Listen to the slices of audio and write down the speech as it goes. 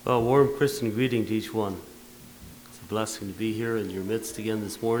Well, warm Christian greeting to each one. It's a blessing to be here in your midst again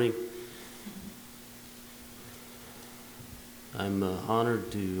this morning. I'm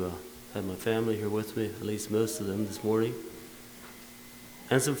honored to have my family here with me, at least most of them this morning.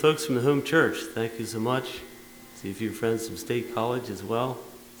 And some folks from the home church, thank you so much. See a few friends from State College as well.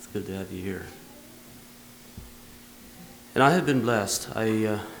 It's good to have you here. And I have been blessed.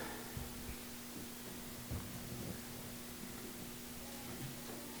 I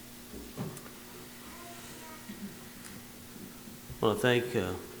want to thank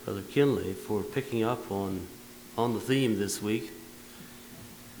Brother Kinley for picking up on the theme this week.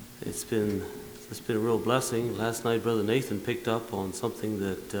 It's been a real blessing. Last night, Brother Nathan picked up on something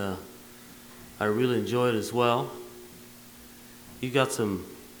that I really enjoyed as well. You've got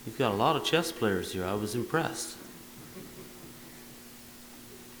a lot of chess players here. I was impressed.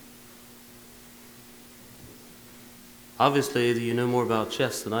 Obviously, you know more about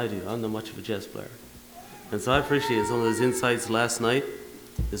chess than I do. I'm not much of a chess player. And so I appreciate some of those insights last night,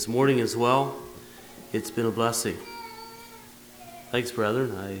 this morning as well. It's been a blessing. Thanks,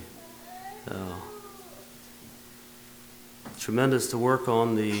 brethren. Tremendous to work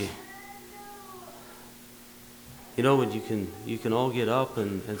on the, when you can all get up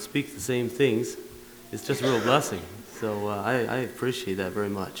and speak the same things. It's just a real blessing. So I appreciate that very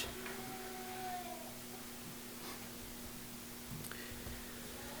much.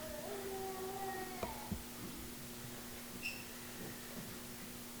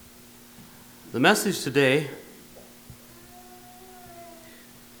 The message today,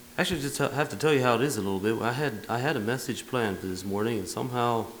 actually just have to tell you how it is a little bit. I had a message planned for this morning, and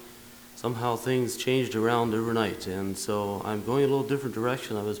somehow things changed around overnight, and so I'm going a little different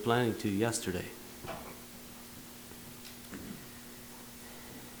direction I was planning to yesterday.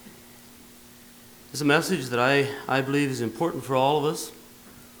 It's a message that I believe is important for all of us.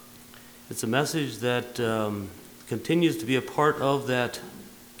 It's a message that continues to be a part of that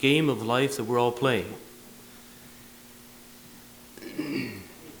game of life that we're all playing.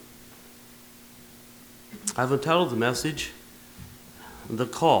 I've entitled the message, The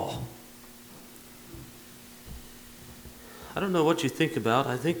Call. I don't know what you think about.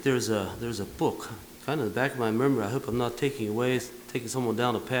 I think there's a book, kind of in the back of my memory. I hope I'm not taking someone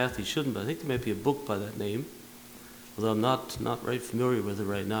down a path he shouldn't, but I think there might be a book by that name. Although I'm not right familiar with it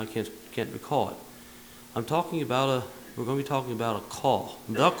right now, I can't recall it. We're going to be talking about a call,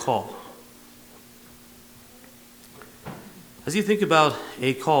 the call. As you think about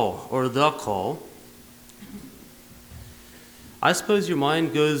a call or the call, I suppose your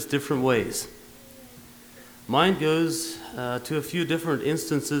mind goes different ways. Mine goes to a few different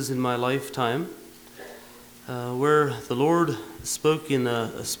instances in my lifetime where the Lord spoke in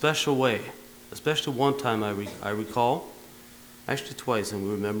a special way, especially one time I recall, actually twice, and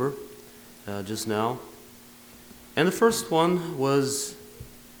we remember just now. And the first one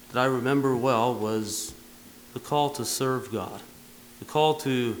that I remember well was the call to serve God, the call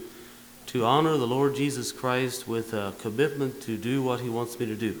to honor the Lord Jesus Christ with a commitment to do what He wants me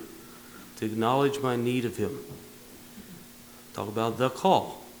to do, to acknowledge my need of Him. Talk about the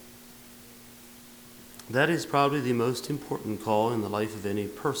call. That is probably the most important call in the life of any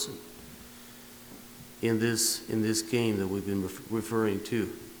person in this game that we've been referring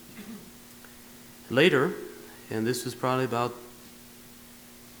to. Later, and this was probably about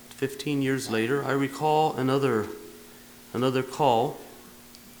 15 years later, I recall another call,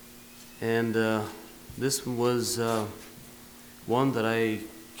 and this was one that I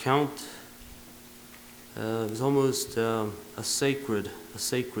count it was almost a sacred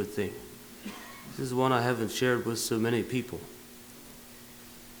thing. This is one I haven't shared with so many people.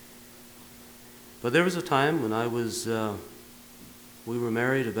 But there was a time when we were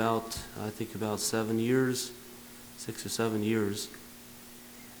married about 6 or 7 years.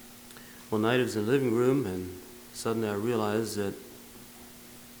 One night I was in the living room, and suddenly I realized that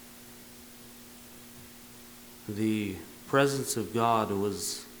the presence of God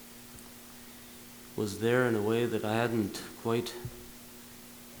was there in a way that I hadn't quite,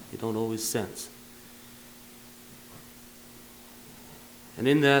 you don't always sense. And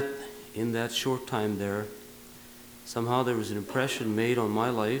in that short time there, somehow there was an impression made on my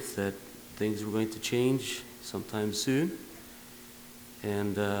life that things were going to change sometime soon.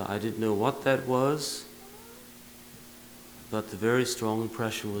 And I didn't know what that was, but the very strong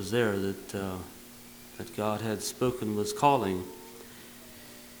impression was there that God had spoken, was calling.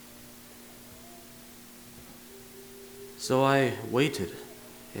 So I waited,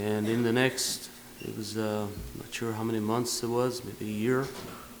 and in the next, it was not sure how many months it was, maybe a year,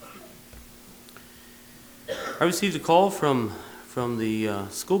 I received a call from from the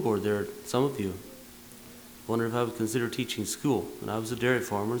school board there, some of you, wondered if I would consider teaching school. And I was a dairy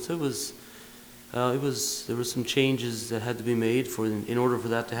farmer, so there were some changes that had to be made in order for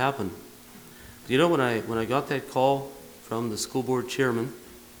that to happen. But when I got that call from the school board chairman,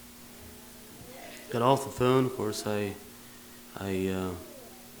 got off the phone. Of course, I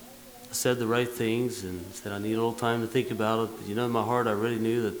said the right things and said I need a little time to think about it. But in my heart, I really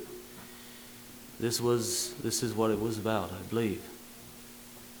knew that this is what it was about, I believe.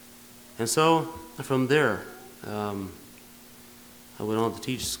 And so from there, I went on to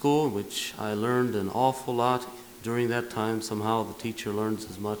teach school, which I learned an awful lot during that time. Somehow the teacher learns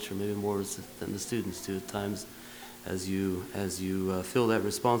as much or maybe more than the students do at times as you feel that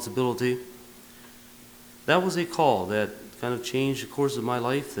responsibility. That was a call that kind of changed the course of my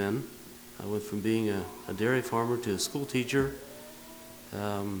life then. I went from being a dairy farmer to a school teacher.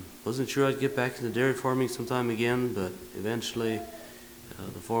 Wasn't sure I'd get back into dairy farming sometime again, but eventually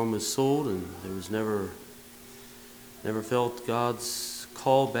the farm was sold, and there was never felt God's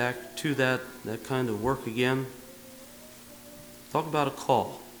call back to that kind of work again. Talk about a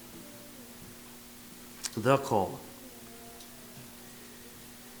call. The call.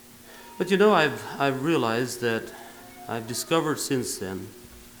 But I've realized that I've discovered since then,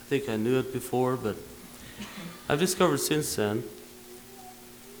 I think I knew it before, but I've discovered since then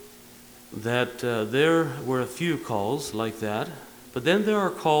that there were a few calls like that, but then there are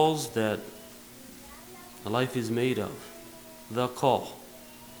calls that a life is made of. The call.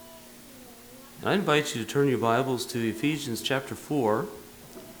 And I invite you to turn your Bibles to Ephesians chapter 4. I'm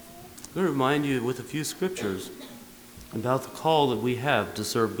going to remind you with a few scriptures about the call that we have to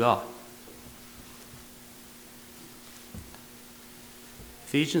serve God.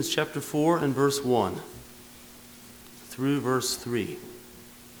 Ephesians chapter 4 and verse 1 through verse 3.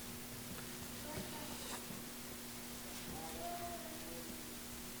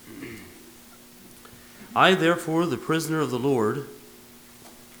 I, therefore, the prisoner of the Lord,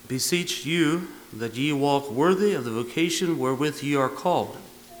 beseech you that ye walk worthy of the vocation wherewith ye are called,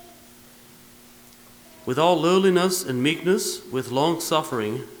 with all lowliness and meekness, with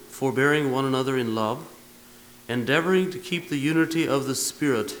long-suffering, forbearing one another in love, endeavoring to keep the unity of the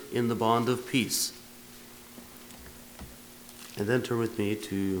Spirit in the bond of peace. And then turn with me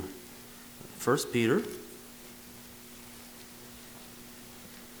to 1 Peter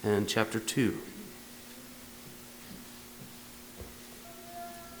and chapter 2.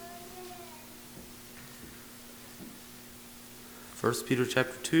 1 Peter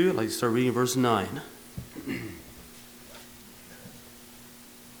chapter 2, I'd like to start reading verse 9.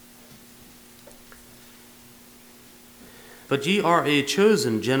 But ye are a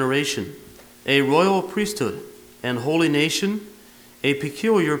chosen generation, a royal priesthood, and holy nation, a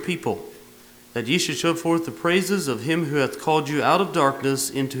peculiar people, that ye should show forth the praises of him who hath called you out of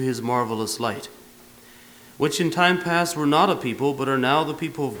darkness into his marvelous light, which in time past were not a people, but are now the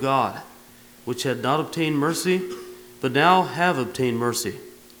people of God, which had not obtained mercy, but now have obtained mercy.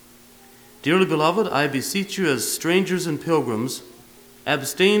 Dearly beloved, I beseech you as strangers and pilgrims,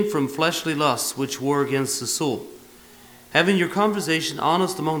 abstain from fleshly lusts which war against the soul, having your conversation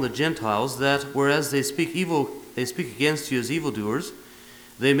honest among the Gentiles, that whereas they speak against you as evildoers,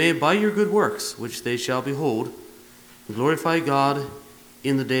 they may by your good works, which they shall behold, glorify God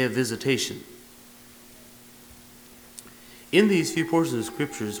in the day of visitation. In these few portions of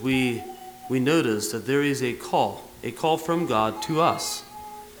scriptures, we notice that there is a call from God to us,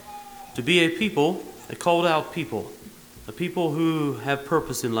 to be a people, a called out people, a people who have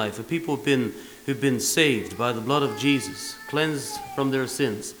purpose in life, a people who've been saved by the blood of Jesus, cleansed from their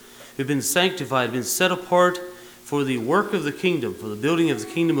sins, who've been sanctified, been set apart for the work of the kingdom, for the building of the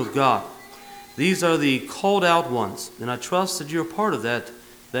kingdom of God. These are the called out ones, and I trust that you're a part of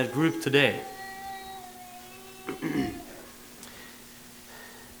that group today.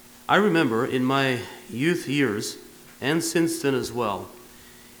 I remember in my youth years, and since then as well,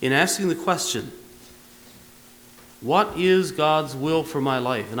 in asking the question, what is God's will for my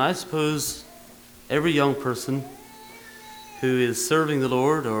life? And I suppose every young person who is serving the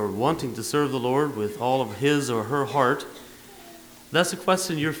Lord or wanting to serve the Lord with all of his or her heart, that's a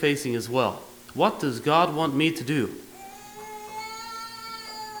question you're facing as well. What does God want me to do?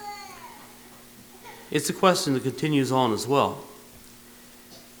 It's a question that continues on as well.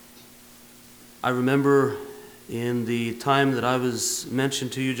 I remember in the time that I was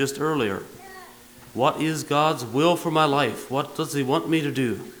mentioned to you just earlier, what is God's will for my life? What does he want me to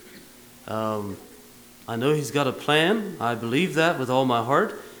do? I know he's got a plan. I believe that with all my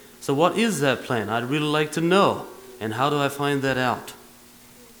heart. So what is that plan? I'd really like to know. And how do I find that out?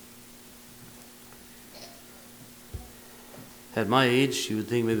 At my age, you would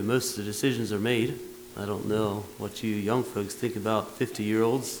think maybe most of the decisions are made. I don't know what you young folks think about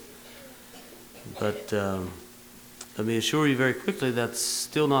 50-year-olds, but let me assure you very quickly that's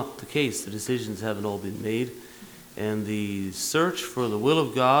still not the case. The decisions haven't all been made, and the search for the will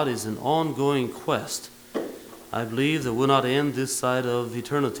of God is an ongoing quest. I believe that will not end this side of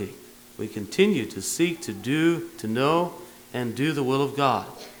eternity. We continue to seek to do, to know, and do the will of God.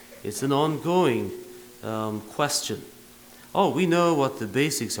 It's an ongoing question. Oh, we know what the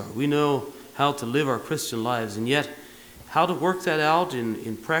basics are. We know how to live our Christian lives, and yet how to work that out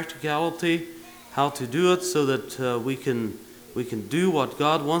in practicality, how to do it so that we can do what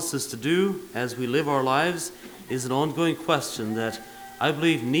God wants us to do as we live our lives is an ongoing question that I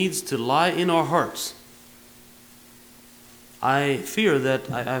believe needs to lie in our hearts. I fear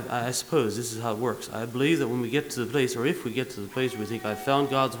that, I suppose this is how it works. I believe that when we get to the place, or if we get to the place where we think, I've found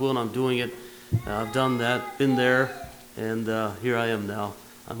God's will and I'm doing it, I've done that, been there, and here I am now,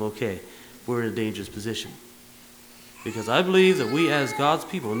 I'm okay. We're in a dangerous position. Because I believe that we as God's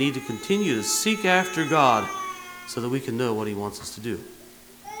people need to continue to seek after God so that we can know what He wants us to do.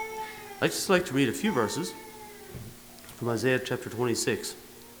 I'd just like to read a few verses from Isaiah chapter 26.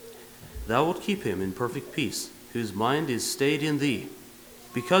 Thou wilt keep him in perfect peace, whose mind is stayed in thee,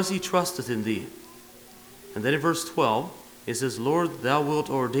 because he trusteth in thee. And then in verse 12, it says, Lord, thou wilt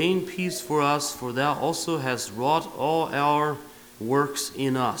ordain peace for us, for thou also hast wrought all our works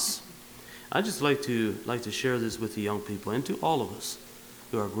in us. I'd just like to share this with the young people and to all of us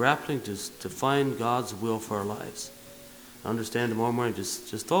who are grappling to find God's will for our lives. Understand tomorrow morning, just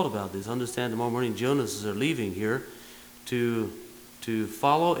thought about this, understand tomorrow morning Jonases are leaving here to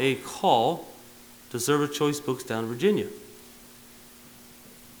follow a call to serve at Choice Books down in Virginia.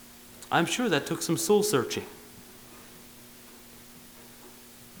 I'm sure that took some soul searching.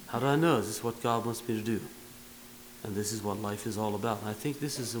 How do I know? Is this what God wants me to do? And this is what life is all about. And I think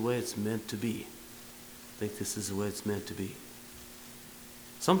this is the way it's meant to be. I think this is the way it's meant to be.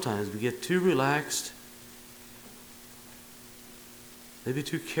 Sometimes we get too relaxed, maybe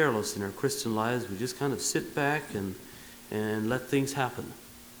too careless in our Christian lives. We just kind of sit back and let things happen.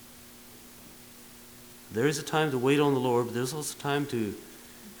 There is a time to wait on the Lord, but there's also time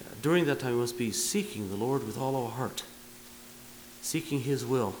during that time we must be seeking the Lord with all our heart. Seeking His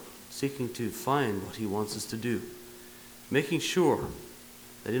will, seeking to find what He wants us to do. Making sure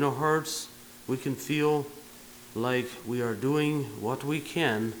that in our hearts we can feel like we are doing what we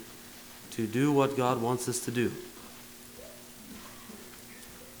can to do what God wants us to do.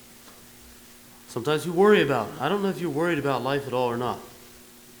 Sometimes you worry about it. I don't know if you're worried about life at all or not.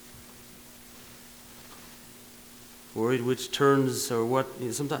 Worried which turns or what.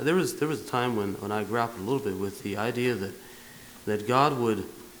 Sometimes there was a time when I grappled a little bit with the idea that God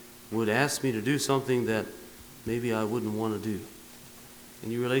would ask me to do something that maybe I wouldn't want to do.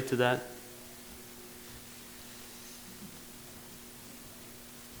 Can you relate to that?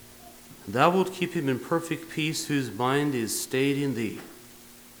 Thou wilt keep him in perfect peace, whose mind is stayed in thee,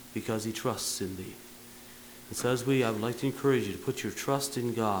 because he trusts in thee. And so I would like to encourage you to put your trust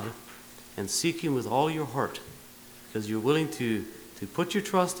in God and seek Him with all your heart, because you're willing to put your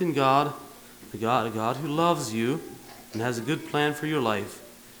trust in God, a God who loves you and has a good plan for your life,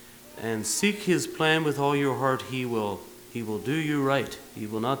 and seek His plan with all your heart. He will do you right. He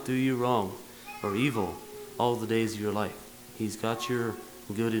will not do you wrong or evil all the days of your life. He's got your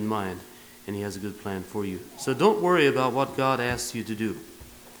good in mind, and He has a good plan for you. So don't worry about what God asks you to do.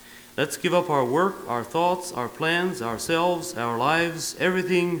 Let's give up our work, our thoughts, our plans, ourselves, our lives,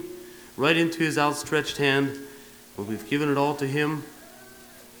 everything right into His outstretched hand. When we've given it all to Him,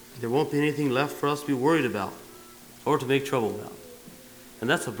 there won't be anything left for us to be worried about or to make trouble about. And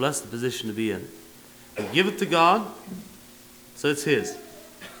that's a blessed position to be in. We give it to God, so it's His.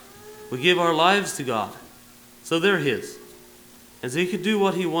 We give our lives to God, so they're His. And so He can do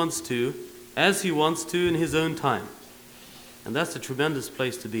what He wants to, as He wants to, in His own time. And that's a tremendous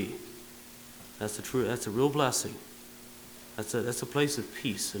place to be. That's a real blessing. That's a place of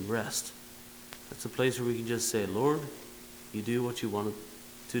peace and rest. That's a place where we can just say, Lord, you do what you want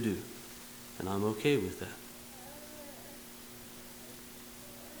to do. And I'm okay with that.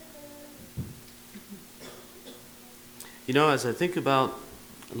 You know, as I think about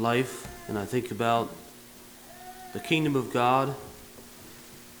life and I think about the kingdom of God,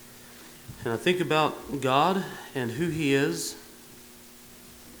 and I think about God and who He is,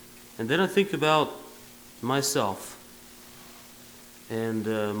 and then I think about myself and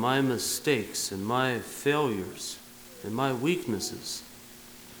my mistakes and my failures and my weaknesses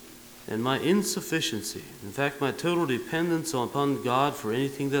and my insufficiency. In fact, my total dependence upon God for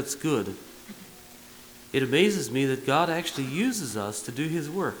anything that's good. it amazes me that God actually uses us to do his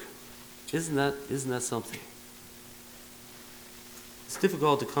work. Isn't that something? It's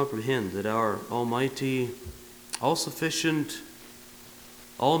difficult to comprehend that our almighty, all-sufficient,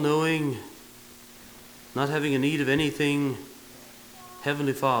 all-knowing, not having a need of anything,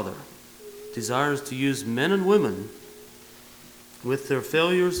 Heavenly Father desires to use men and women with their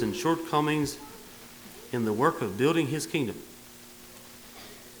failures and shortcomings in the work of building his kingdom.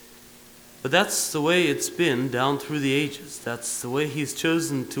 But that's the way it's been down through the ages. That's the way he's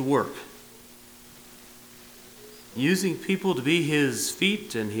chosen to work. Using people to be his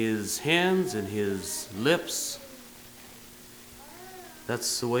feet and his hands and his lips.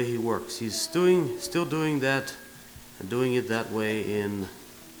 That's the way he works. He's still doing that and doing it that way in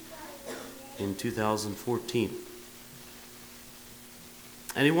 2014.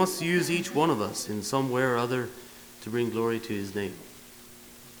 And he wants to use each one of us in some way or other to bring glory to his name.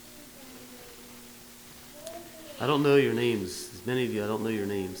 I don't know your names. As many of you, I don't know your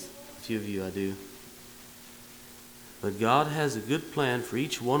names. A few of you I do. But God has a good plan for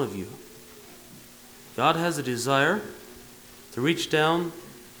each one of you. God has a desire to reach down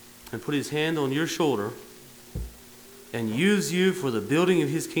and put his hand on your shoulder and use you for the building of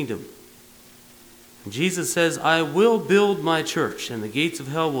his kingdom. And Jesus says, I will build my church, and the gates of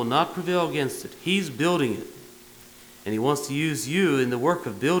hell will not prevail against it. He's building it. And he wants to use you in the work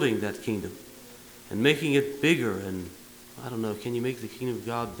of building that kingdom and making it bigger. And I don't know, can you make the kingdom of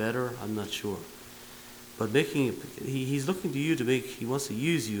God better? I'm not sure. But making it, he's looking to you to make, he wants to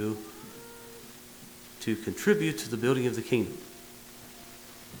use you to contribute to the building of the kingdom.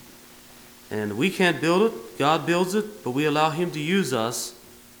 And we can't build it, God builds it, but we allow him to use us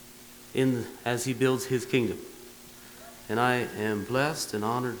as he builds his kingdom. And I am blessed and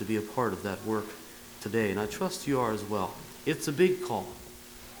honored to be a part of that work today, and I trust you are as well. It's a big call.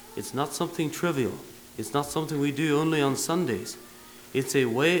 It's not something trivial. It's not something we do only on Sundays. It's a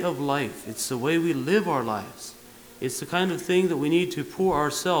way of life. It's the way we live our lives. It's the kind of thing that we need to pour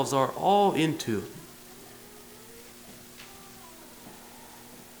ourselves, our all into.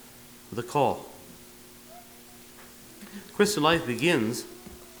 The call. Christian life begins,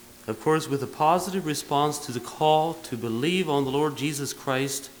 of course, with a positive response to the call to believe on the Lord Jesus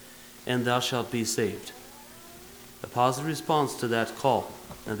Christ, and thou shalt be saved. A positive response to that call.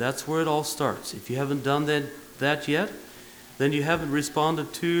 And that's where it all starts. If you haven't done that yet, then you haven't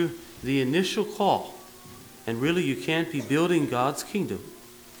responded to the initial call. And really you can't be building God's kingdom.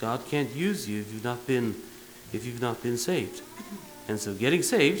 God can't use you if you've not been saved. And so getting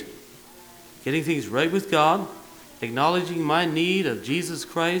saved, getting things right with God, acknowledging my need of Jesus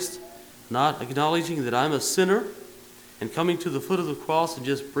Christ, not acknowledging that I'm a sinner, and coming to the foot of the cross and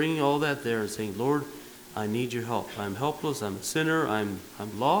just bringing all that there and saying, Lord, I need your help. I'm helpless. I'm a sinner. I'm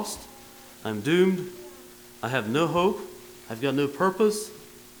lost. I'm doomed. I have no hope. I've got no purpose.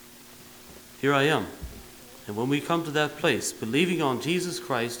 Here I am. And when we come to that place, believing on Jesus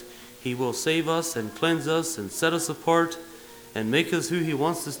Christ, he will save us and cleanse us and set us apart and make us who he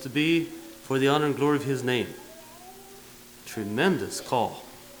wants us to be for the honor and glory of his name. Tremendous call.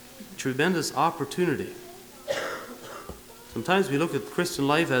 Tremendous opportunity. Sometimes we look at Christian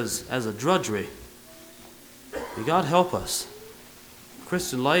life as a drudgery. May God help us.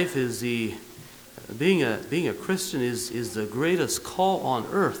 Christian life is being a Christian is the greatest call on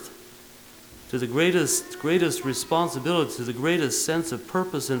earth, to the greatest responsibility, to the greatest sense of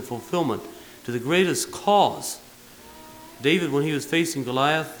purpose and fulfillment, to the greatest cause. David, when he was facing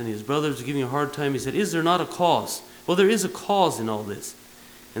Goliath and his brothers were giving him a hard time, he said, is there not a cause? Well, there is a cause in all this.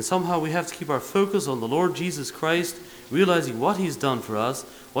 And somehow we have to keep our focus on the Lord Jesus Christ, realizing what he's done for us,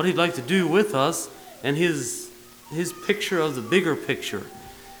 what he'd like to do with us, and his picture of the bigger picture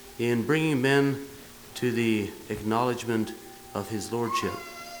in bringing men to the acknowledgement of his lordship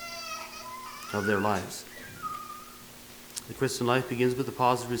of their lives. The Christian life begins with a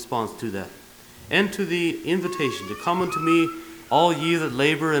positive response to that, and to the invitation to come unto me, all ye that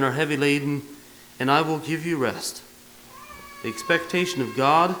labor and are heavy laden, and I will give you rest. The expectation of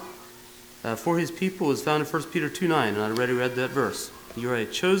God for his people is found in 1 Peter 2:9, and I already read that verse. You are a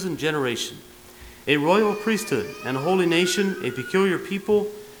chosen generation, a royal priesthood, and a holy nation, a peculiar people,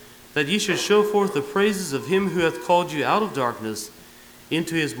 that ye should show forth the praises of him who hath called you out of darkness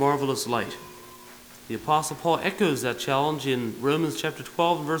into his marvelous light. The Apostle Paul echoes that challenge in Romans chapter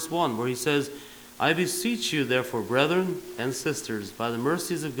 12 and verse 1, where he says, I beseech you, therefore, brethren and sisters, by the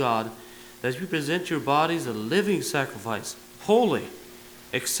mercies of God, that you present your bodies a living sacrifice, holy,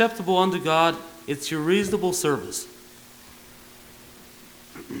 acceptable unto God. It's your reasonable service.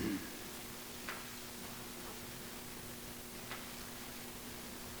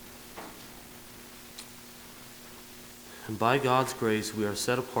 And by God's grace, we are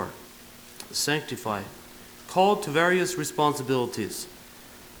set apart, sanctified, called to various responsibilities.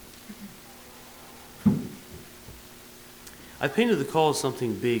 I painted the call as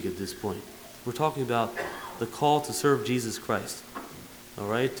something big at this point. We're talking about the call to serve Jesus Christ, all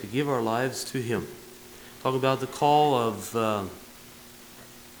right, to give our lives to Him. Talking about the call of,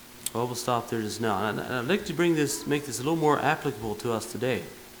 we'll stop there just now. And I'd like to make this a little more applicable to us today.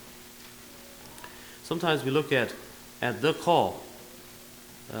 Sometimes we look at the call,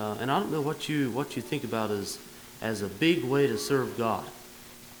 and I don't know what you think about as a big way to serve God.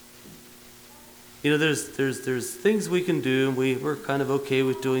 You know, there's things we can do, and we're kind of okay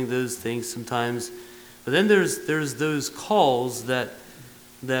with doing those things sometimes. But then there's those calls that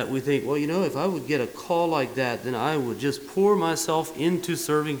we think, well, you know, if I would get a call like that, then I would just pour myself into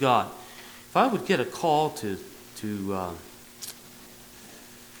serving God. If I would get a call to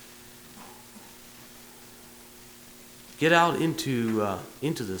get out into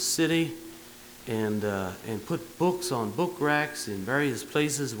the city and put books on book racks in various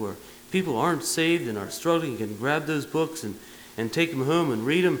places where people aren't saved and are struggling, can grab those books and take them home and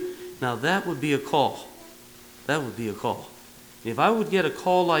read them. Now that would be a call. That would be a call. If I would get a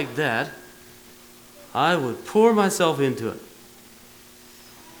call like that, I would pour myself into it.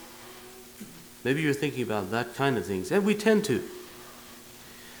 Maybe you're thinking about that kind of things, and we tend to.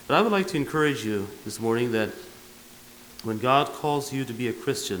 But I would like to encourage you this morning that when God calls you to be a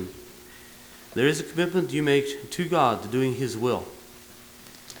Christian, there is a commitment you make to God to doing His will.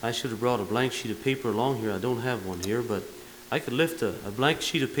 I should have brought a blank sheet of paper along here. I don't have one here, but I could lift a blank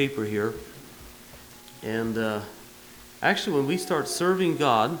sheet of paper here. And actually, when we start serving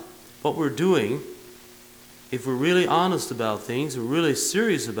God, what we're doing, if we're really honest about things, we're really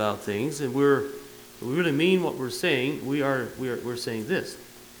serious about things, and we really mean what we're saying, we're saying this: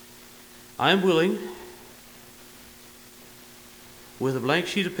 I am willing, with a blank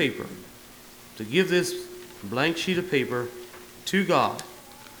sheet of paper, to give this blank sheet of paper to God.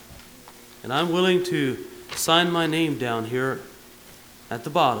 And I'm willing to sign my name down here at the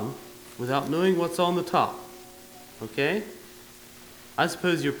bottom without knowing what's on the top. Okay? I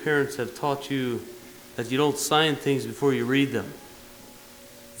suppose your parents have taught you that you don't sign things before you read them.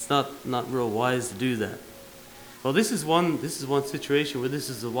 It's not real wise to do that. Well, this is one situation where this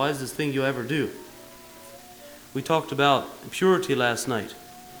is the wisest thing you ever do. We talked about purity last night,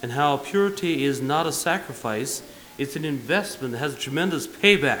 and how purity is not a sacrifice, it's an investment that has a tremendous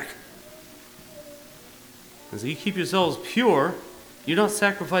payback. And so you keep yourselves pure, you're not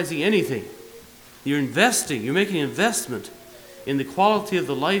sacrificing anything. You're investing, you're making an investment in the quality of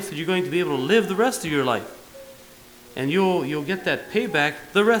the life that you're going to be able to live the rest of your life. And you'll get that payback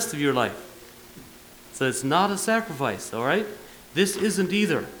the rest of your life. So it's not a sacrifice, all right? This isn't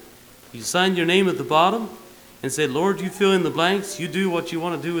either. You sign your name at the bottom and say, Lord, you fill in the blanks, you do what you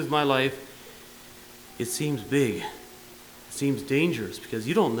want to do with my life. It seems big. It seems dangerous because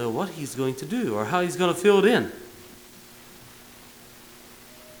you don't know what He's going to do or how He's going to fill it in.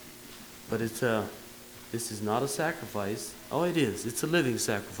 But this is not a sacrifice. Oh, it is. It's a living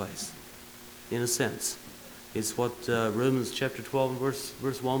sacrifice, in a sense. It's what Romans chapter 12 and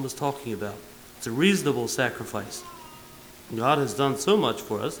verse 1 was talking about. It's a reasonable sacrifice. God has done so much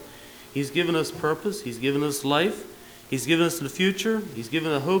for us. He's given us purpose. He's given us life. He's given us the future. He's given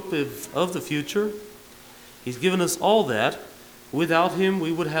a hope of the future. He's given us all that. Without Him,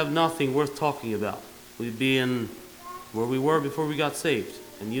 we would have nothing worth talking about. We'd be in where we were before we got saved.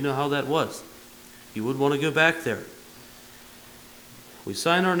 And you know how that was. You wouldn't want to go back there. We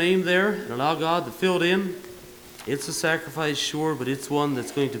sign our name there and allow God to fill it in. It's a sacrifice, sure, but it's one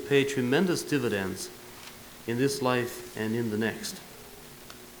that's going to pay tremendous dividends in this life and in the next.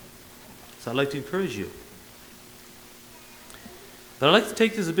 So I'd like to encourage you. But I'd like to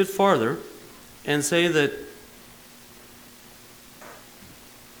take this a bit farther and say that,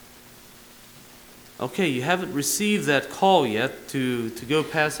 okay, you haven't received that call yet to go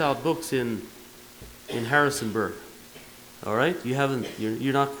pass out books in Harrisonburg. All right?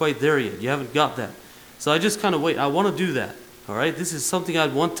 You're not quite there yet. You haven't got that. So I just kind of wait. I want to do that. All right? This is something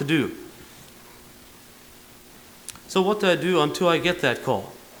I'd want to do. So what do I do until I get that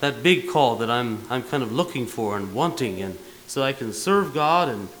call? That big call that I'm kind of looking for and wanting, and so I can serve God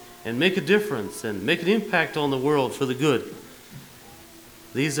and make a difference and make an impact on the world for the good.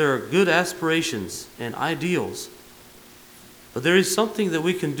 These are good aspirations and ideals. But there is something that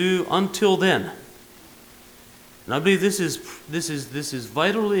we can do until then. And I believe this is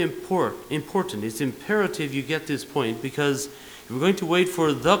vitally important. It's imperative you get this point, because if we're going to wait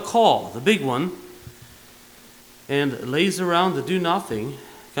for the call, the big one, and laze around to do nothing,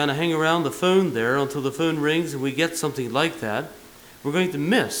 kind of hang around the phone there until the phone rings and we get something like that, we're going to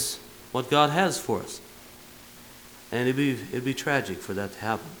miss what God has for us. And it'd be tragic for that to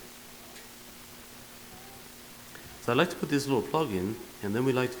happen. So I'd like to put this little plug in, and then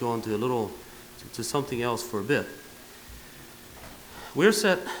we'd like to go on to something else for a bit. We're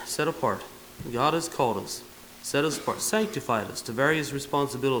set apart. God has called us, set us apart, sanctified us to various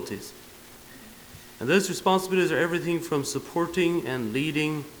responsibilities. And those responsibilities are everything from supporting and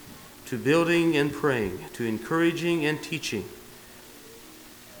leading, to building and praying, to encouraging and teaching,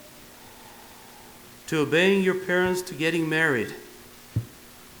 to obeying your parents, to getting married,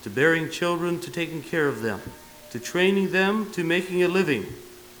 to bearing children, to taking care of them, to training them, to making a living,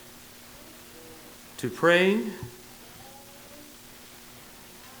 to praying,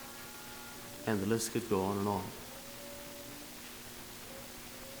 and the list could go on and on.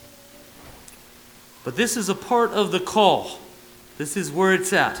 But this is a part of the call. This is where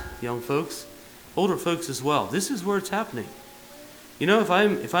it's at, young folks, older folks as well. This is where it's happening. You know,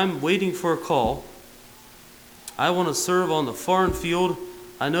 if I'm waiting for a call, I want to serve on the foreign field.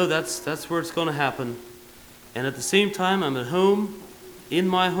 I know that's where it's going to happen. And at the same time, I'm at home, in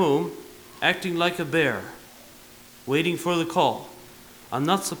my home, acting like a bear, waiting for the call. I'm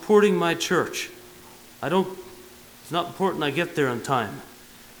not supporting my church. It's not important I get there on time.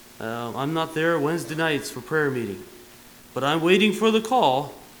 I'm not there Wednesday nights for prayer meeting. But I'm waiting for the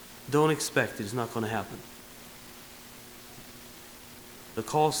call. Don't expect it. It's not going to happen. The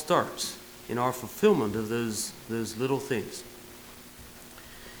call starts in our fulfillment of those little things.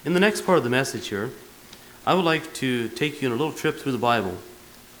 In the next part of the message here, I would like to take you on a little trip through the Bible.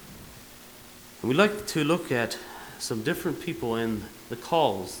 And we'd like to look at some different people and the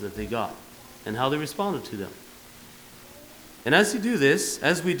calls that they got and how they responded to them. And as we do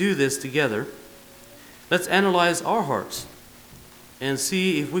this together, let's analyze our hearts and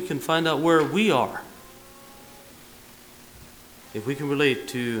see if we can find out where we are, if we can relate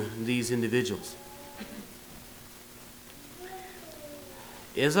to these individuals.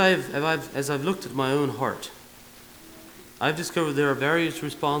 As I've looked at my own heart, I've discovered there are various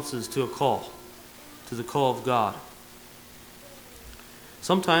responses to a call, to the call of God.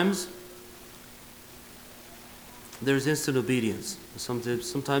 Sometimes there's instant obedience.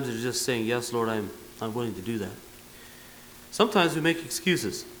 Sometimes it's just saying, yes, Lord, I'm willing to do that. Sometimes we make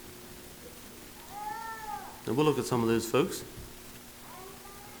excuses. And we'll look at some of those folks.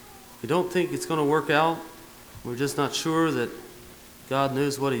 We don't think it's going to work out. We're just not sure that God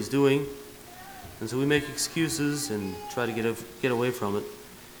knows what He's doing. And so we make excuses and try to get away from it.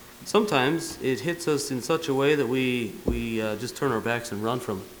 Sometimes it hits us in such a way that we just turn our backs and run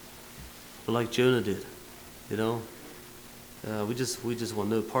from it. But like Jonah did, you know. We just want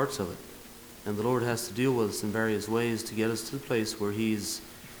no parts of it. And the Lord has to deal with us in various ways to get us to the place where He's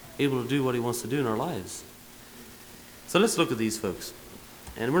able to do what He wants to do in our lives. So let's look at these folks.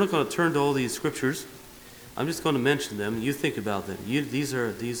 And we're not going to turn to all these scriptures. I'm just going to mention them. You think about them. These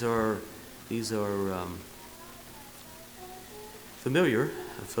are familiar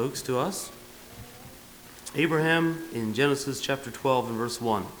folks to us. Abraham in Genesis chapter 12 and verse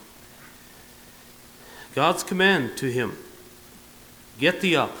 1. God's command to him, get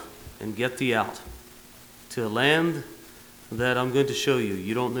thee up and get thee out to a land that I'm going to show you.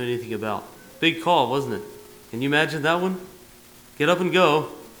 You don't know anything about. Big call, wasn't it? Can you imagine that one? Get up and go.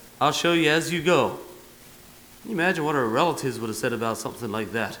 I'll show you as you go. Can you imagine what our relatives would have said about something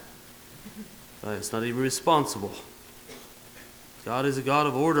like that? It's not even responsible. God is a God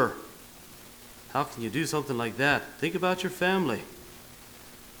of order. How can you do something like that? Think about your family.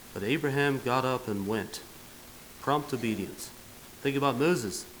 But Abraham got up and went. Prompt obedience. Think about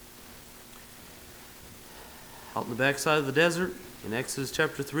Moses. Out in the backside of the desert, in Exodus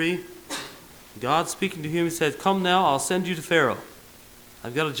chapter 3, God speaking to him, He said, come now, I'll send you to Pharaoh.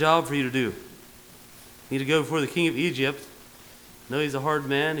 I've got a job for you to do. You need to go before the king of Egypt. I know he's a hard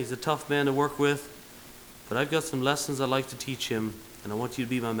man, he's a tough man to work with, but I've got some lessons I'd like to teach him, and I want you to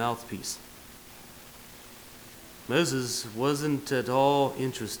be my mouthpiece. Moses wasn't at all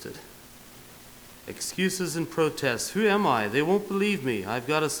interested. Excuses and protests. Who am I? They won't believe me. I've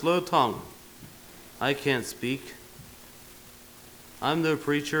got a slow tongue. I can't speak. I'm no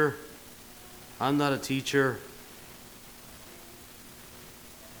preacher. I'm not a teacher.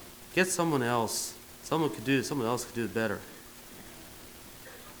 Get someone else. Someone else could do it better.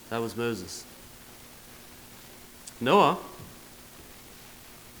 That was Moses. Noah.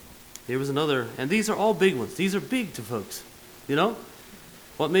 Here was another, and these are all big ones. These are big to folks, you know?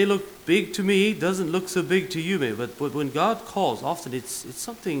 What may look big to me doesn't look so big to you, maybe. But when God calls, often it's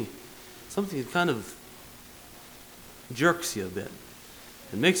something that kind of jerks you a bit.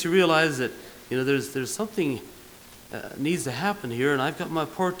 It makes you realize that, there's something needs to happen here, and I've got my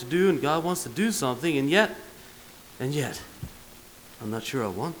part to do, and God wants to do something, and yet, I'm not sure I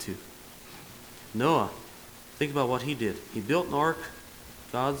want to. Noah, think about what he did. He built an ark.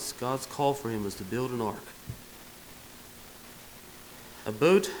 God's call for him was to build an ark. A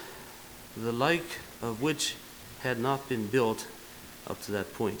boat the like of which had not been built up to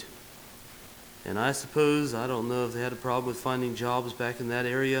that point. And I suppose, I don't know if they had a problem with finding jobs back in that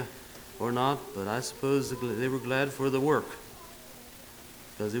area or not, but I suppose they were glad for the work,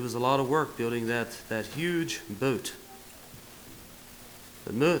 because it was a lot of work building that huge boat.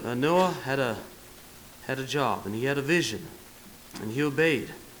 But Noah had a job, and he had a vision, and he obeyed,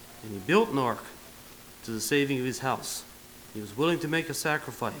 and he built an ark to the saving of his house. He was willing to make a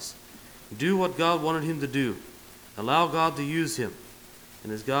sacrifice, do what God wanted him to do, allow God to use him.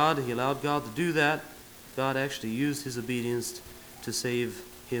 And as he allowed God to do that, God actually used his obedience to save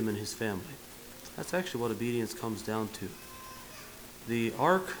him and his family. That's actually what obedience comes down to. The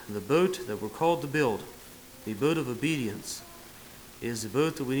ark, the boat that we're called to build, the boat of obedience, is the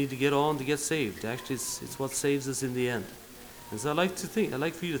boat that we need to get on to get saved. Actually, it's what saves us in the end. And so I'd like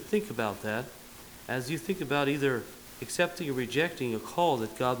for you to think about that as you think about either accepting or rejecting a call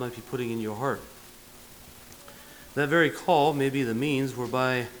that God might be putting in your heart. That very call may be the means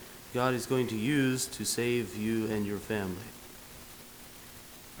whereby God is going to use to save you and your family.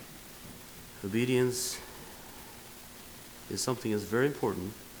 Obedience is something that's very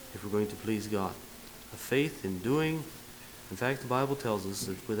important if we're going to please God. A faith in doing. In fact, the Bible tells us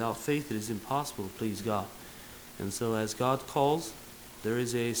that without faith it is impossible to please God. And so as God calls, there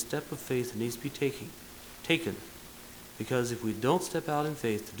is a step of faith that needs to be taken. Because if we don't step out in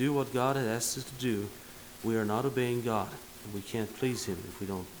faith to do what God has asked us to do, we are not obeying God, and we can't please him if we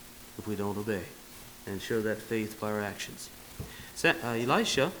don't obey and show that faith by our actions.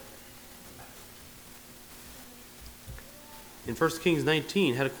 Elisha, in 1 Kings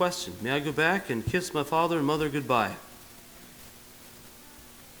 19, had a question. May I go back and kiss my father and mother goodbye?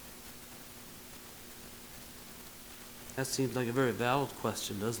 That seems like a very valid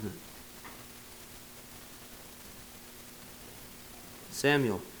question, doesn't it?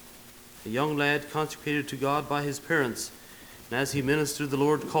 Samuel, a young lad consecrated to God by his parents, and as he ministered, the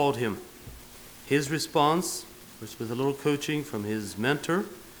Lord called him. His response was with a little coaching from his mentor: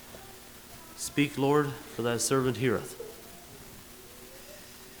 "Speak, Lord, for thy servant heareth."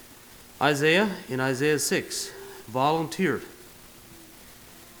 Isaiah, in Isaiah 6, volunteered.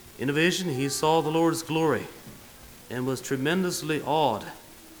 In a vision, he saw the Lord's glory and was tremendously awed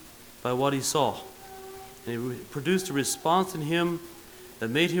by what he saw. And it produced a response in him that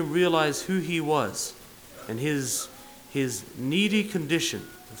made him realize who he was and his needy condition,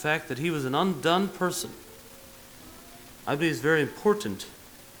 the fact that he was an undone person. I believe it's a very important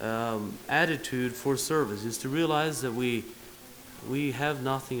attitude for service, is to realize that we have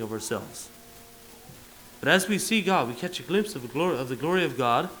nothing of ourselves. But as we see God, we catch a glimpse of the glory of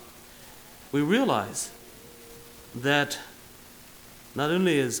God, we realize that not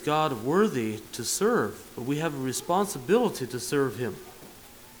only is God worthy to serve, but we have a responsibility to serve him.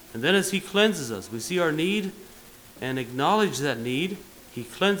 And then as he cleanses us, we see our need and acknowledge that need. He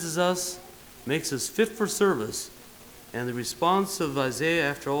cleanses us, makes us fit for service. And the response of Isaiah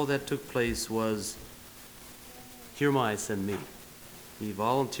after all that took place was, "Here am I, send me." He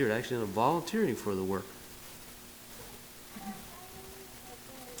volunteered, actually ended up volunteering for the work.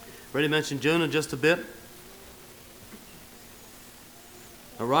 Already mentioned Jonah just a bit.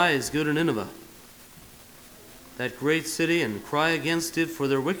 "Arise, go to Nineveh, that great city, and cry against it, for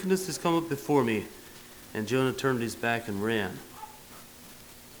their wickedness has come up before me." And Jonah turned his back and ran.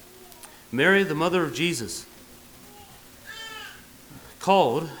 Mary, the mother of Jesus,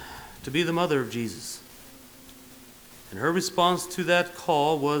 called to be the mother of Jesus. And her response to that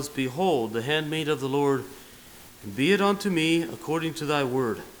call was, "Behold, the handmaid of the Lord, and be it unto me according to thy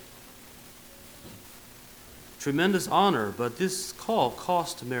word." Tremendous honor, but this call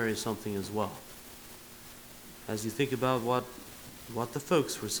cost Mary something as well. As you think about what the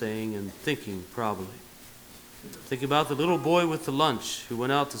folks were saying and thinking, probably. Think about the little boy with the lunch who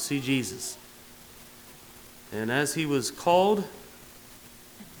went out to see Jesus. And as he was called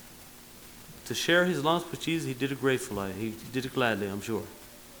to share his lunch with Jesus, he did it gratefully. He did it gladly, I'm sure.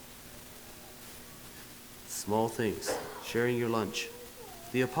 Small things, sharing your lunch.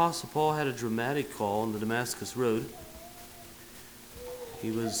 The Apostle Paul had a dramatic call on the Damascus Road.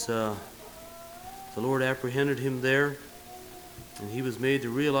 The Lord apprehended him there, and he was made to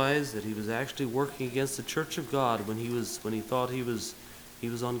realize that he was actually working against the church of God when he thought he was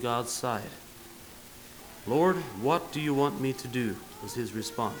on God's side. Lord, what do you want me to do? Was his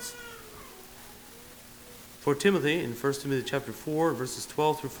response. For Timothy, in 1 Timothy chapter 4, verses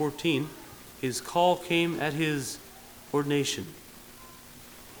 12 through 14, his call came at his ordination.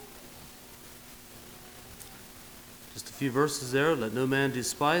 Just a few verses there. Let no man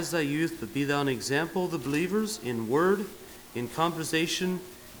despise thy youth, but be thou an example of the believers in word, in conversation,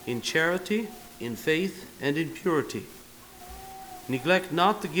 in charity, in faith, and in purity. Neglect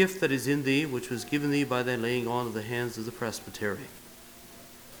not the gift that is in thee, which was given thee by thy laying on of the hands of the presbytery.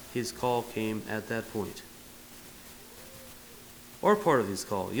 His call came at that point. Or part of his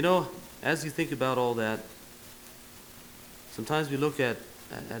call. You know, as you think about all that, sometimes we look at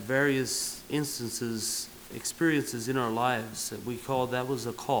various instances, experiences in our lives that we call that was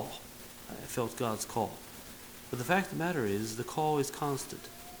a call. I felt God's call. But the fact of the matter is, the call is constant.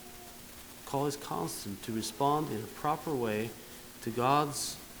 The call is constant to respond in a proper way to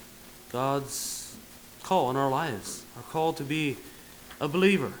God's call in our lives. Our call to be a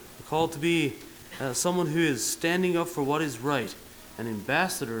believer. A call to be someone who is standing up for what is right. An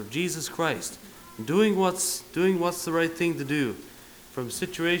ambassador of Jesus Christ. Doing what's the right thing to do. From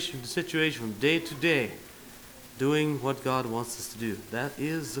situation to situation, from day to day. Doing what God wants us to do. That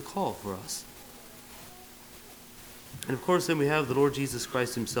is the call for us. And of course then we have the Lord Jesus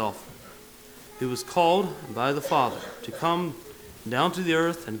Christ himself, who was called by the Father to come down to the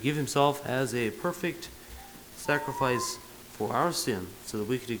earth and give himself as a perfect sacrifice for our sin, so that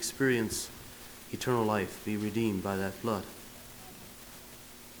we could experience eternal life, be redeemed by that blood.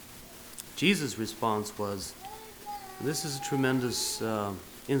 Jesus' response was, this is a tremendous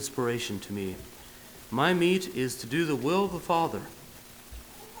inspiration to me. My meat is to do the will of the Father.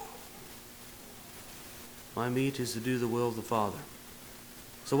 My meat is to do the will of the Father.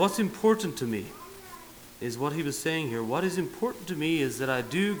 So what's important to me is what he was saying here. What is important to me is that I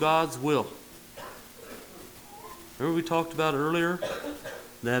do God's will. Remember we talked about earlier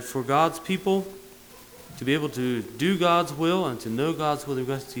that for God's people to be able to do God's will and to know God's will, they've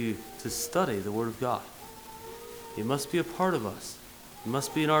got to study the Word of God. It must be a part of us. It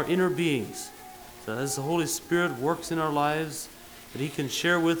must be in our inner beings. So as the Holy Spirit works in our lives, that he can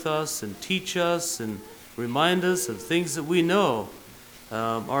share with us and teach us and remind us of things that we know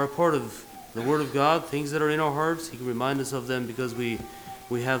are a part of the Word of God, things that are in our hearts. He can remind us of them because we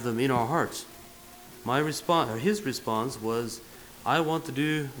have them in our hearts. His response was, I want to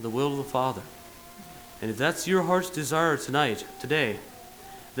do the will of the Father. And if that's your heart's desire today,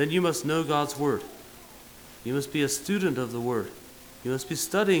 then you must know God's Word. You must be a student of the Word. You must be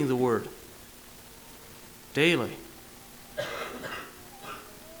studying the Word daily.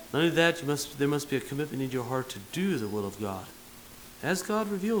 Not only that, there must be a commitment in your heart to do the will of God. As God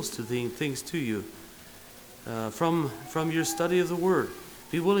reveals things to you from your study of the Word,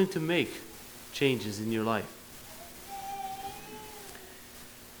 be willing to make changes in your life.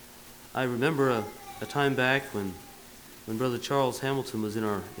 I remember a time back when Brother Charles Hamilton was in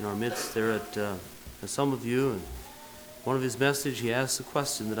our midst there at some of you, and one of his message, he asked a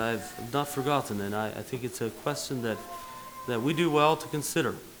question that I've not forgotten, and I think it's a question that we do well to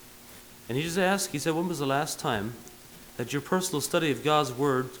consider. And he just asked, he said, when was the last time that your personal study of God's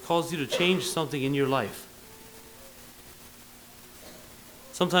Word caused you to change something in your life?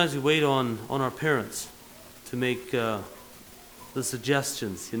 Sometimes we wait on our parents to make the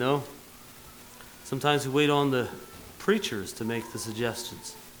suggestions, you know. Sometimes we wait on the preachers to make the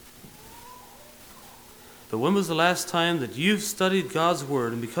suggestions. But when was the last time that you've studied God's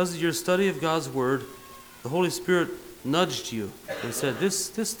Word, and because of your study of God's Word, the Holy Spirit nudged you and said, this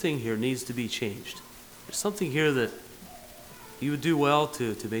thing here needs to be changed. There's something here that you would do well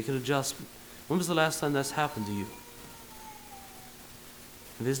to make an adjustment. When was the last time that's happened to you?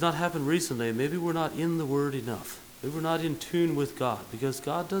 If it's not happened recently, maybe we're not in the Word enough. Maybe we're not in tune with God, because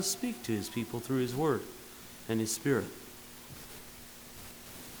God does speak to his people through his Word and his Spirit.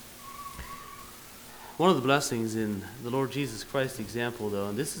 One of the blessings in the Lord Jesus Christ example, though,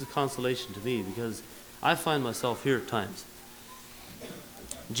 and this is a consolation to me because I find myself here at times.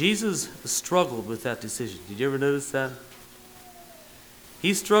 Jesus struggled with that decision. Did you ever notice that?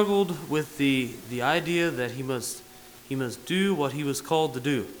 He struggled with the idea that he must do what he was called to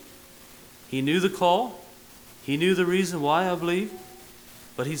do. He knew the call. He knew the reason why, I believe.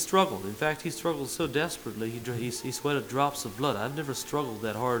 But he struggled. In fact, he struggled so desperately, he sweated drops of blood. I've never struggled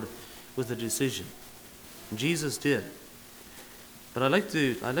that hard with a decision. Jesus did. But I'd like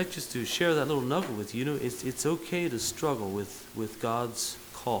just to share that little nugget with you. You know, it's okay to struggle with God's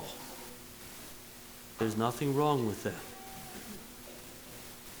call. There's nothing wrong with that.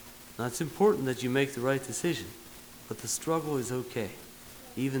 Now, it's important that you make the right decision, but the struggle is okay.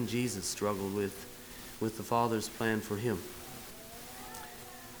 Even Jesus struggled with with the Father's plan for him.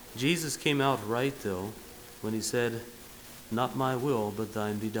 Jesus came out right, though, when he said, "Not my will, but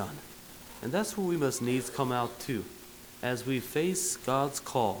thine be done." And that's where we must needs come out too, as we face God's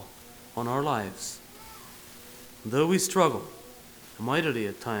call on our lives. Though we struggle mightily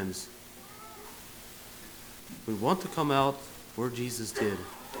at times, we want to come out where Jesus did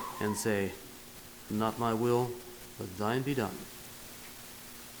and say, "Not my will, but thine be done."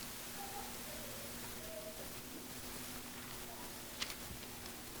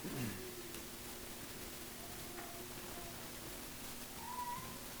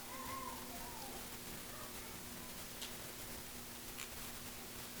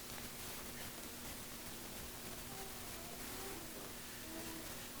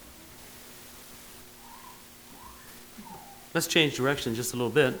 Let's change direction just a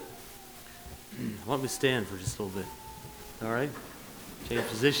little bit. Why don't we stand for just a little bit? All right? Change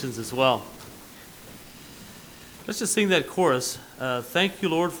positions as well. Let's just sing that chorus. Thank you,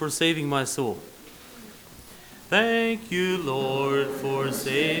 Lord, for saving my soul. Thank you, Lord, for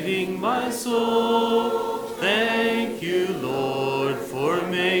saving my soul. Thank you, Lord, for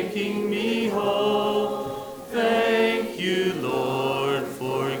making me whole. Thank you, Lord,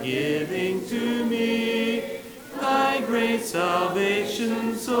 for giving to me thy great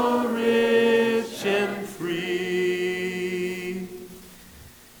salvation, so rich and free.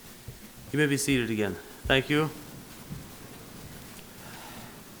 You may be seated again. Thank you.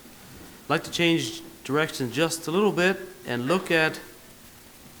 I'd like to change direction just a little bit and look at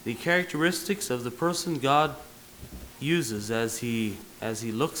the characteristics of the person God uses as he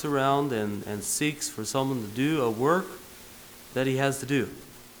looks around and seeks for someone to do a work that he has to do.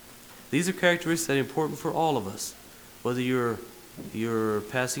 These are characteristics that are important for all of us, whether you're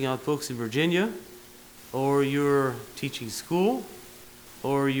passing out books in Virginia, or you're teaching school,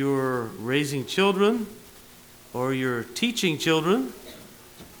 or you're raising children, or you're teaching children,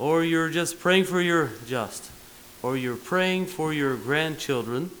 or you're just praying for or you're praying for your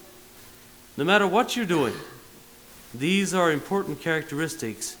grandchildren. No matter what you're doing, these are important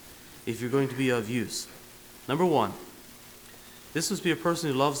characteristics if you're going to be of use. Number one, this must be a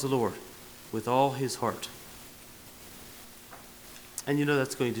person who loves the Lord with all his heart. And you know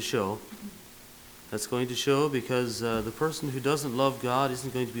that's going to show. That's going to show because the person who doesn't love God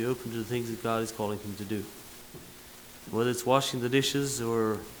isn't going to be open to the things that God is calling him to do. Whether it's washing the dishes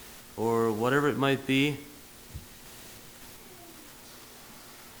or whatever it might be.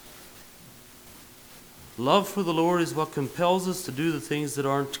 Love for the Lord is what compels us to do the things that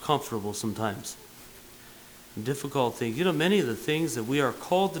aren't comfortable sometimes. Difficult things. You know, many of the things that we are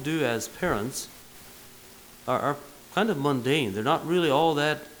called to do as parents are kind of mundane. They're not really all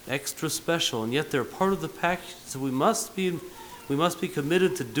that extra special, and yet they're part of the package. So we must be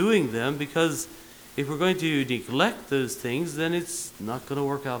committed to doing them, because if we're going to neglect those things, then it's not going to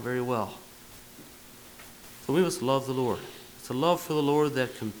work out very well. So we must love the Lord. It's a love for the Lord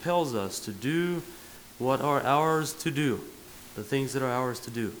that compels us to do what are ours to do, the things that are ours to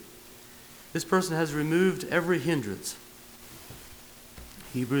do. This person has removed every hindrance.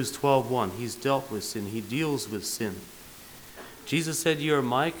 Hebrews 12:1. He's dealt with sin. He deals with sin. Jesus said, You're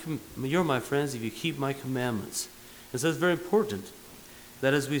my friends if you keep my commandments. And so it's very important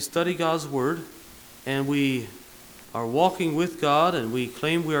that as we study God's Word and we are walking with God and we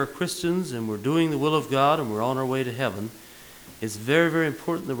claim we are Christians and we're doing the will of God and we're on our way to heaven, it's very, very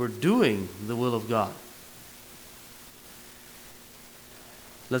important that we're doing the will of God.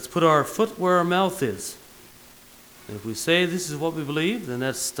 Let's put our foot where our mouth is. And if we say this is what we believe, then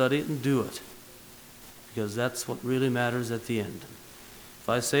let's study it and do it. Because that's what really matters at the end. If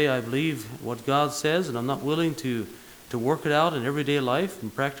I say I believe what God says and I'm not willing to work it out in everyday life, in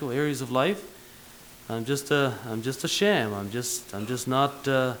practical areas of life, I'm just a sham. I'm just not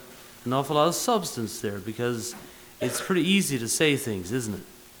an awful lot of substance there, because it's pretty easy to say things, isn't it?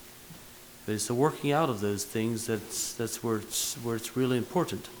 But it's the working out of those things that's where it's really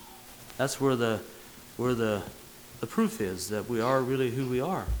important. That's where the proof is that we are really who we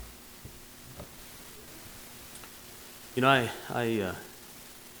are. You know, there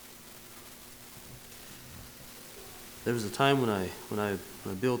was a time when I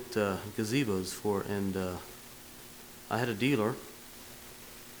built gazebos and I had a dealer,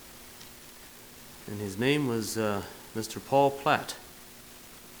 and his name was Mr. Paul Platt,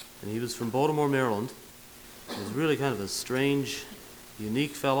 and he was from Baltimore, Maryland. He was really kind of a strange,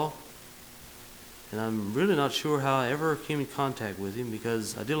 unique fellow, and I'm really not sure how I ever came in contact with him,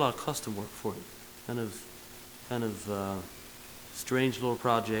 because I did a lot of custom work for him, kind of strange little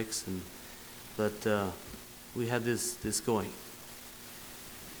projects, but we had this going.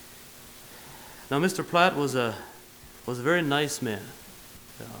 Now, Mr. Platt was a very nice man.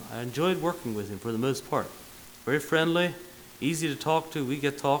 I enjoyed working with him for the most part. Very friendly, easy to talk to. We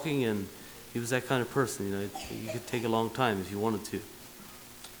get talking, and he was that kind of person. You could take a long time if you wanted to.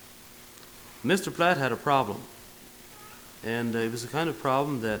 Mr. Platt had a problem, and it was the kind of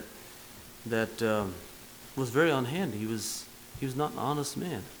problem that was very unhandy. He was not an honest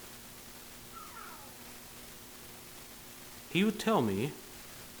man. He would tell me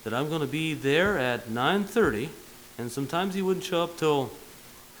that I'm going to be there at 9:30, and sometimes he wouldn't show up till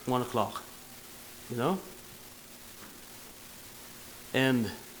 1 o'clock, And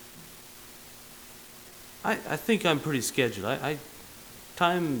I think I'm pretty scheduled. I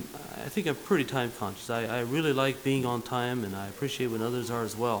think I'm pretty time conscious. I really like being on time, and I appreciate when others are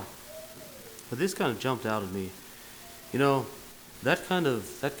as well. But this kind of jumped out at me. That kind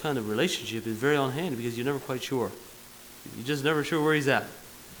of relationship is very unhandy because you're never quite sure. You're just never sure where he's at.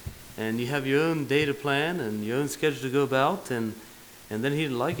 And you have your own day to plan and your own schedule to go about, and then he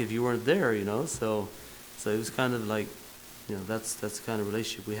didn't like it if you weren't there, So it was kind of like, that's the kind of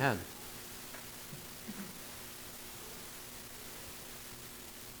relationship we had.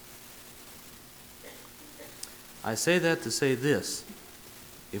 I say that to say this.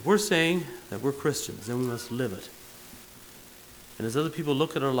 If we're saying that we're Christians, then we must live it. And as other people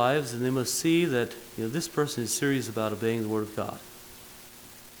look at our lives, and they must see that this person is serious about obeying the Word of God.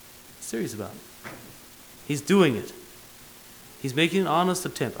 Serious about it. He's doing it. He's making an honest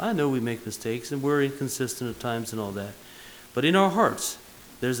attempt. I know we make mistakes, and we're inconsistent at times and all that. But in our hearts,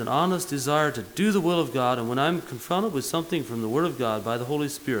 there's an honest desire to do the will of God, and when I'm confronted with something from the Word of God by the Holy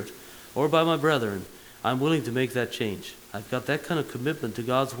Spirit or by my brethren, I'm willing to make that change. I've got that kind of commitment to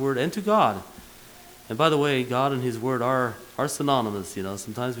God's Word and to God. And by the way, God and His Word are synonymous.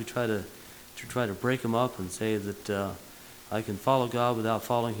 Sometimes we try to break them up and say that I can follow God without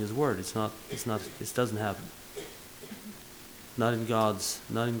following His Word. It doesn't happen. Not in God's.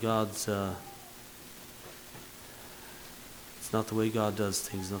 It's not the way God does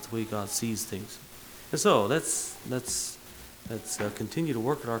things. Not the way God sees things. And so let's continue to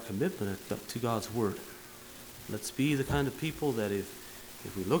work at our commitment to God's Word. Let's be the kind of people that if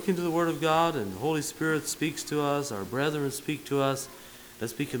we look into the Word of God and the Holy Spirit speaks to us, our brethren speak to us,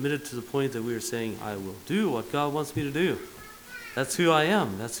 let's be committed to the point that we are saying, I will do what God wants me to do. That's who I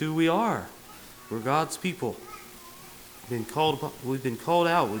am. That's who we are. We're God's people. We've been called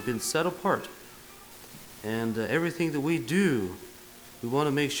out. We've been set apart. And everything that we do, we want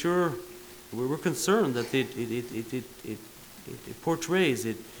to make sure we're concerned that it portrays,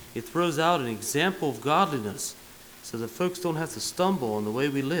 it throws out an example of godliness so that folks don't have to stumble on the way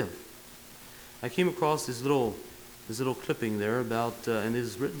we live. I came across this little clipping there about, and it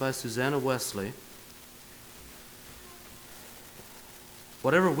is written by Susanna Wesley.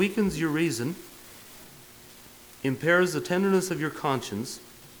 Whatever weakens your reason, impairs the tenderness of your conscience,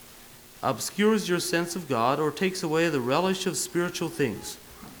 obscures your sense of God, or takes away the relish of spiritual things.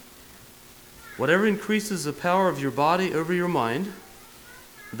 Whatever increases the power of your body over your mind,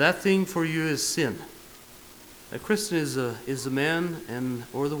 that thing for you is sin. A Christian is the man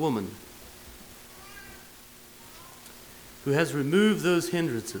or the woman who has removed those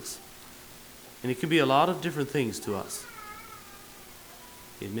hindrances. And it can be a lot of different things to us.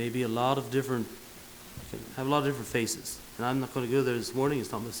 It may be have a lot of different faces. And I'm not going to go there this morning,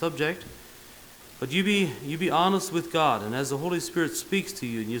 it's not my subject. But you be honest with God, and as the Holy Spirit speaks to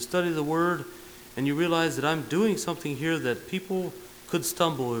you and you study the Word and you realize that I'm doing something here that people could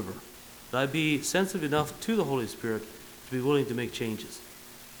stumble over, that I be sensitive enough to the Holy Spirit to be willing to make changes.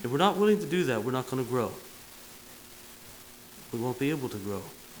 If we're not willing to do that, we're not going to grow. We won't be able to grow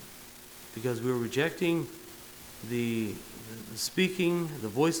because we're rejecting the speaking, the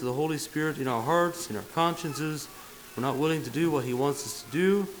voice of the Holy Spirit in our hearts, in our consciences. We're not willing to do what He wants us to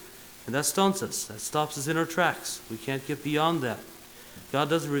do, and that stunts us. That stops us in our tracks. We can't get beyond that. God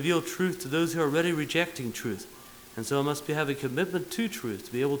doesn't reveal truth to those who are already rejecting truth. And so I must have a commitment to truth,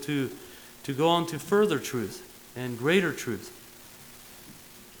 to be able to go on to further truth and greater truth.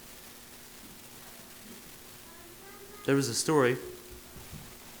 There was a story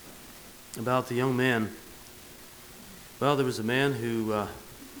about the young man. Well, there was a man who,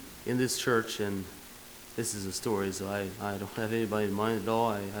 in this church, and this is a story, so I don't have anybody in mind at all.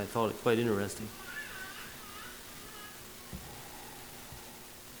 I thought it quite interesting.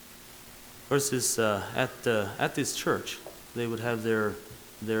 Versus at this church, they would have their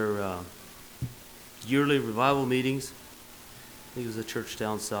yearly revival meetings. I think it was a church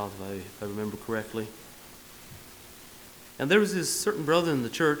down south, if I remember correctly. And there was this certain brother in the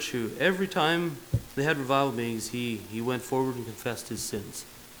church who, every time they had revival meetings, he went forward and confessed his sins.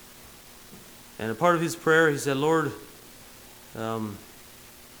 And a part of his prayer, he said, Lord,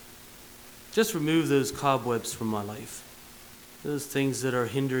 just remove those cobwebs from my life. Those things that are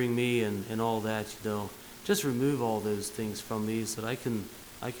hindering me and all that, Just remove all those things from me so that I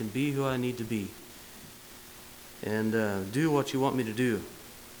can be who I need to be. And do what you want me to do.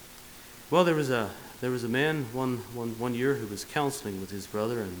 Well, there was a man one year who was counseling with his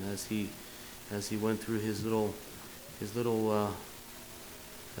brother, and as he went through his little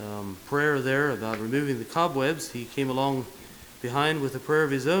prayer there about removing the cobwebs, he came along behind with a prayer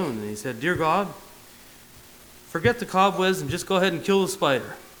of his own, and he said, Dear God, forget the cobwebs and just go ahead and kill the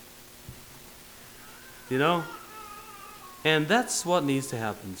spider. And that's what needs to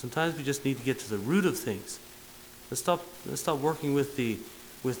happen. Sometimes we just need to get to the root of things. Let's stop working with the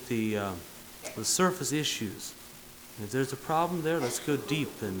surface issues. And if there's a problem there, let's go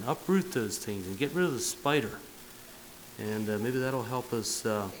deep and uproot those things and get rid of the spider. And maybe that'll help us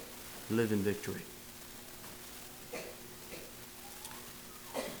live in victory.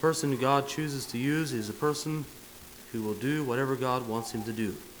 The person God chooses to use is a person who will do whatever God wants him to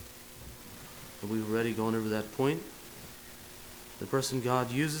do. And we've already gone over that point. The person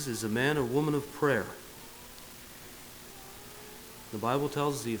God uses is a man or woman of prayer. The Bible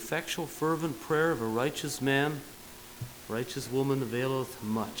tells us the effectual, fervent prayer of a righteous man, righteous woman availeth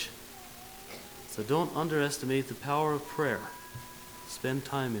much. So don't underestimate the power of prayer. Spend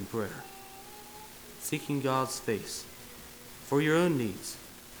time in prayer, seeking God's face for your own needs.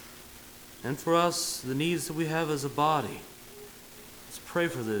 And for us, the needs that we have as a body. Let's pray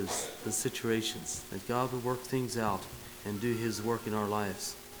for those situations, that God will work things out and do his work in our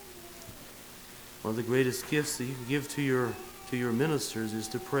lives. One of the greatest gifts that you can give to your ministers is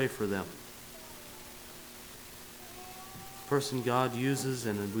to pray for them. The person God uses,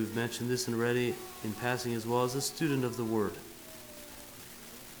 and we've mentioned this already in passing as well, as a student of the Word.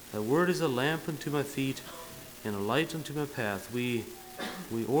 The Word is a lamp unto my feet and a light unto my path. We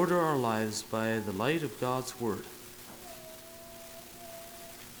order our lives by the light of God's Word.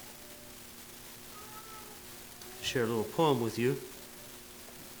 I'll share a little poem with you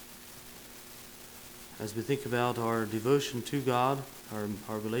as we think about our devotion to God,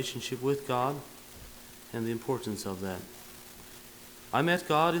 our relationship with God, and the importance of that. I met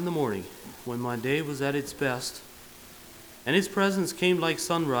God in the morning when my day was at its best, and his presence came like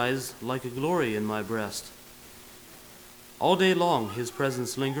sunrise, like a glory in my breast. All day long his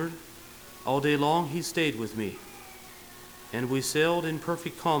presence lingered, all day long he stayed with me, and we sailed in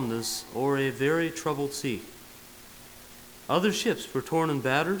perfect calmness o'er a very troubled sea. Other ships were torn and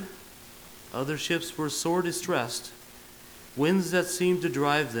battered, other ships were sore distressed. Winds that seemed to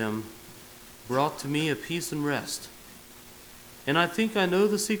drive them brought to me a peace and rest. And I think I know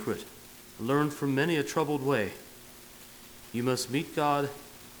the secret, learned from many a troubled way. You must meet God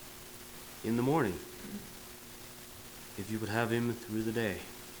in the morning if you would have him through the day.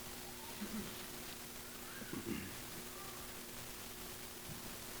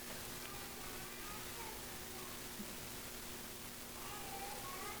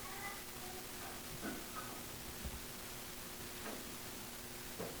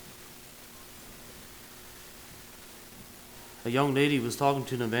 A young lady was talking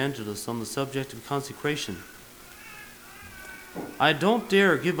to an evangelist on the subject of consecration. I don't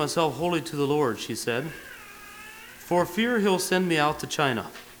dare give myself wholly to the Lord, she said, for fear he'll send me out to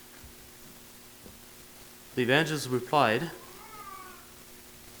China. The evangelist replied,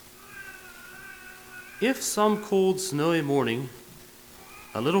 if some cold, snowy morning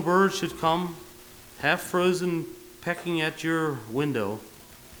a little bird should come, half frozen, pecking at your window,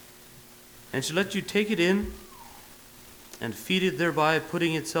 and should let you take it in and feed it, thereby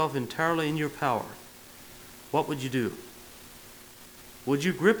putting itself entirely in your power, what would you do? Would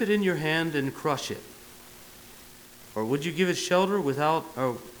you grip it in your hand and crush it? Or would you give it shelter or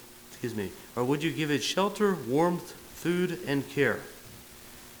would you give it shelter, warmth, food, and care?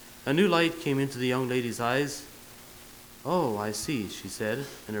 A new light came into the young lady's eyes. Oh, I see, she said,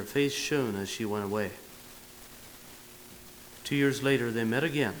 and her face shone as she went away. 2 years later, they met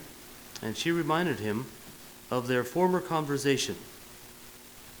again, and she reminded him of their former conversation.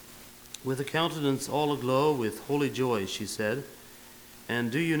 With a countenance all aglow with holy joy, she said, and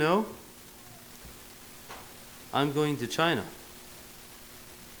do you know, I'm going to China.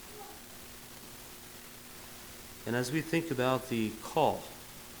 And as we think about the call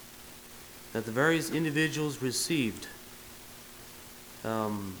that the various individuals received,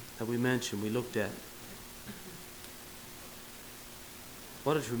 that we mentioned, we looked at,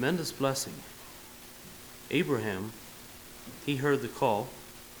 what a tremendous blessing. Abraham, he heard the call,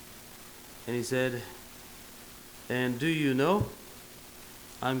 and he said, and do you know,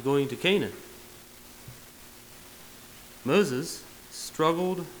 I'm going to Canaan. Moses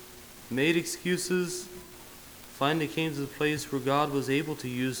struggled, made excuses, finally came to the place where God was able to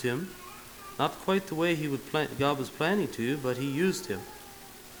use him. Not quite the way God was planning to, but he used him.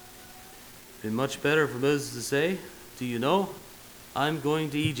 It'd been much better for Moses to say, "Do you know, I'm going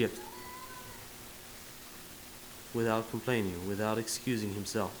to Egypt," without complaining, without excusing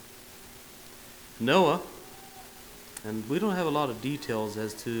himself. Noah, and we don't have a lot of details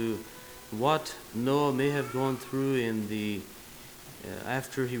as to what Noah may have gone through in the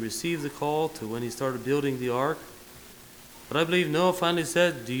after he received the call to when he started building the ark. But I believe Noah finally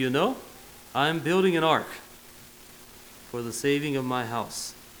said, "Do you know, I'm building an ark for the saving of my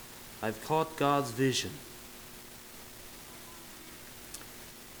house. I've caught God's vision."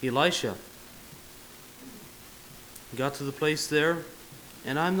 Elisha got to the place there,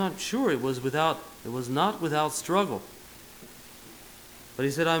 and I'm not sure it was not without struggle. But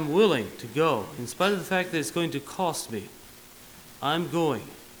he said, "I'm willing to go, in spite of the fact that it's going to cost me. I'm going."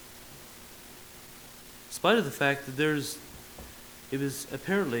 In spite of the fact that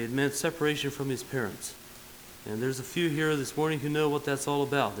it meant separation from his parents. And there's a few here this morning who know what that's all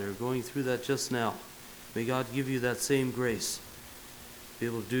about. They're going through that just now. May God give you that same grace. Be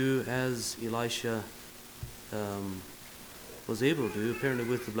able to do as Elisha was able to do, apparently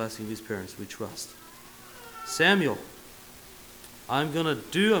with the blessing of his parents, we trust. Samuel, I'm going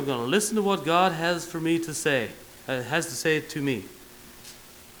to listen to what God has to say to me.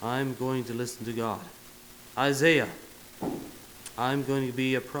 I'm going to listen to God. Isaiah, I'm going to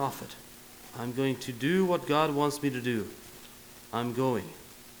be a prophet. I'm going to do what God wants me to do. I'm going.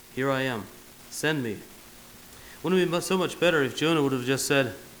 Here I am. Send me. Wouldn't it be so much better if Jonah would have just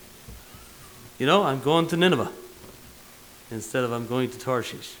said, I'm going to Nineveh, instead of I'm going to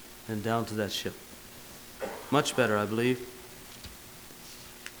Tarshish and down to that ship. Much better, I believe.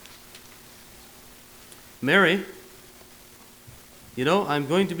 Mary, I'm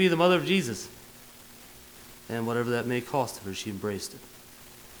going to be the mother of Jesus. And whatever that may cost her, she embraced it.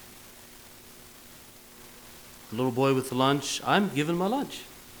 The little boy with the lunch, I'm giving my lunch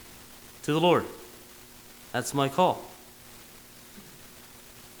to the Lord. That's my call.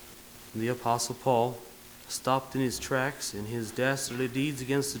 And the Apostle Paul stopped in his tracks in his dastardly deeds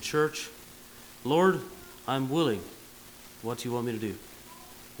against the church. "Lord, I'm willing. What do you want me to do?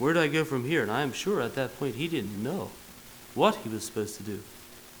 Where do I go from here?" And I am sure at that point he didn't know what he was supposed to do,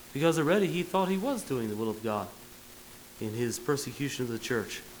 because already he thought he was doing the will of God in his persecution of the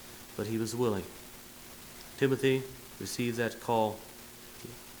church, but he was willing. Timothy received that call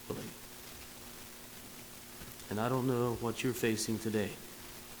willing. And I don't know what you're facing today,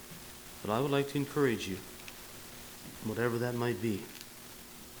 but I would like to encourage you, whatever that might be,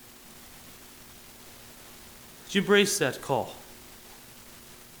 that you embrace that call.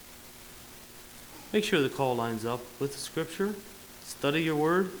 Make sure the call lines up with the Scripture. Study your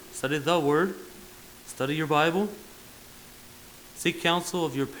Word. Study the Word. Study your Bible. Seek counsel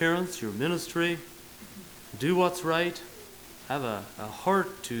of your parents, your ministry. Do what's right. Have a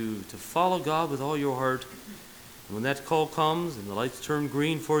heart to follow God with all your heart. And when that call comes and the lights turn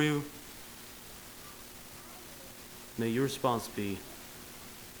green for you, may your response be,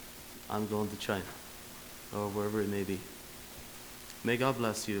 "I'm going to China," or wherever it may be. May God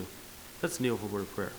bless you. Let's kneel for a word of prayer.